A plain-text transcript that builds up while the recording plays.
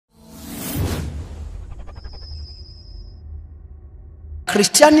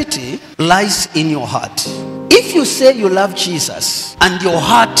Christianity lies in your heart. If you say you love Jesus and your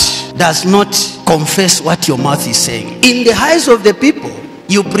heart does not confess what your mouth is saying, in the eyes of the people,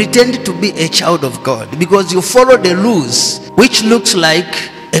 you pretend to be a child of God because you follow the rules, which looks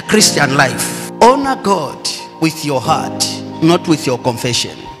like a Christian life. Honor God with your heart, not with your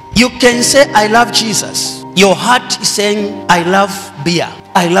confession. You can say, I love Jesus. Your heart is saying, I love beer.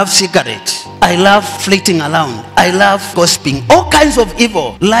 I love cigarette. I love flirting around. I love gossiping. All kinds of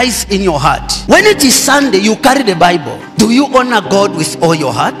evil lies in your heart. When it is Sunday, you carry the Bible. Do you honor God with all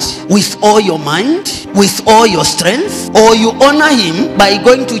your heart? With all your mind? With all your strength? Or you honor Him by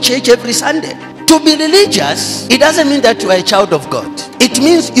going to church every Sunday? To be religious, it doesn't mean that you are a child of God. It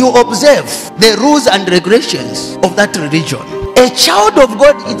means you observe the rules and regulations of that religion. A child of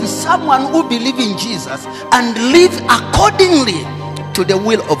God is someone who believes in Jesus and lives accordingly to the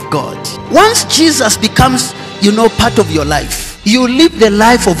will of God. Once Jesus becomes, part of your life, you live the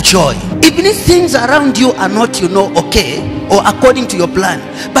life of joy. Even if things around you are not, okay or according to your plan,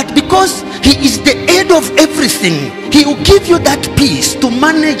 but because He is the head of everything, He will give you that peace to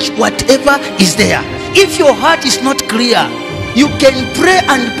manage whatever is there. If your heart is not clear, you can pray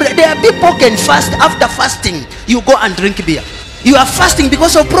and pray. There are people can fast. After fasting, you go and drink beer. You are fasting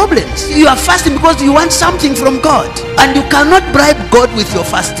because of problems. You are fasting because you want something from God. And you cannot bribe God with your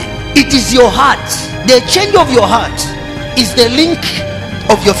fasting. It is your heart. The change of your heart is the link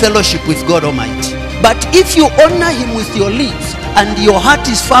of your fellowship with God Almighty. But if you honor Him with your lips and your heart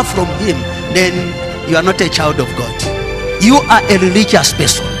is far from Him, then you are not a child of God. You are a religious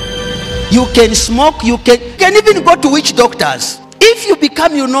person. You can smoke. You can even go to witch doctors. If you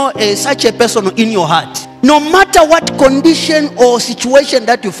become, such a person in your heart, no matter what condition or situation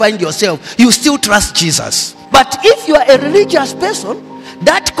that you find yourself, you still trust Jesus. But if you are a religious person,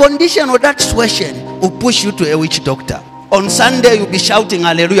 that condition or that situation will push you to a witch doctor. On Sunday, you'll be shouting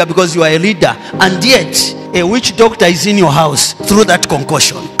hallelujah because you are a leader, and yet a witch doctor is in your house through that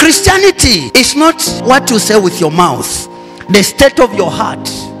concoction. Christianity is not what you say with your mouth, the state of your heart.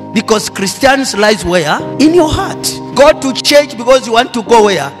 Because Christians lies where? In your heart. Go to church because you want to go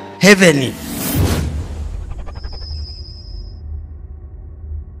where? Heaven.